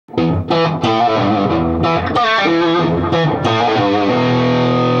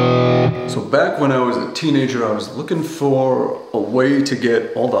So back when I was a teenager, I was looking for a way to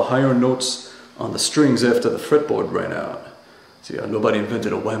get all the higher notes on the strings after the fretboard ran out. See, nobody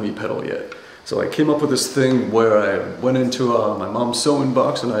invented a whammy pedal yet. So I came up with this thing where I went into my mom's sewing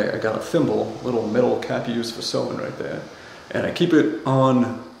box and I got a thimble, little metal cap you use for sewing right there. And I keep it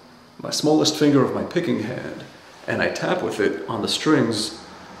on my smallest finger of my picking hand. And I tap with it on the strings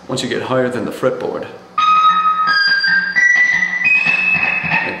once you get higher than the fretboard.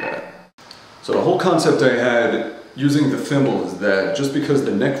 So the whole concept I had using the thimble is that just because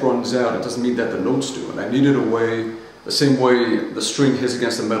the neck runs out, it doesn't mean that the notes do. And I needed a way, the same way the string hits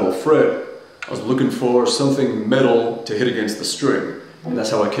against the metal fret, I was looking for something metal to hit against the string. And that's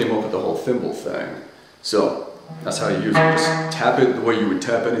how I came up with the whole thimble thing. So that's how you use it. Just tap it the way you would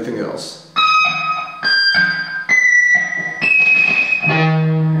tap anything else.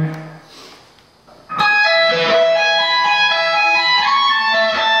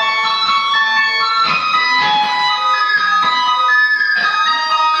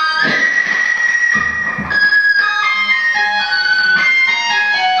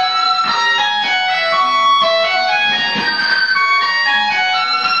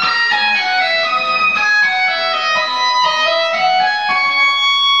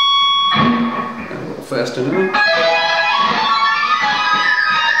 Faster now.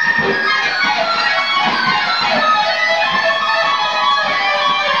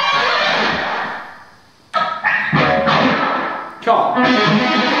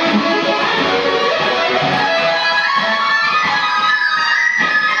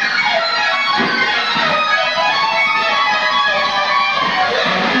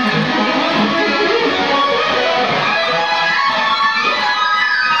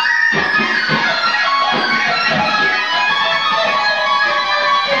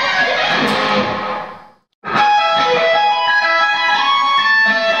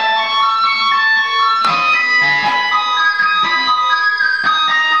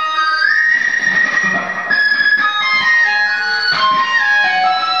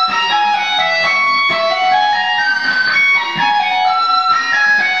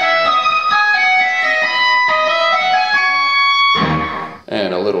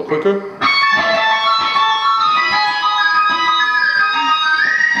 And a little quicker.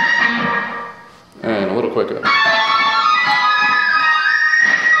 And a little quicker.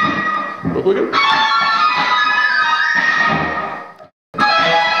 A little quicker.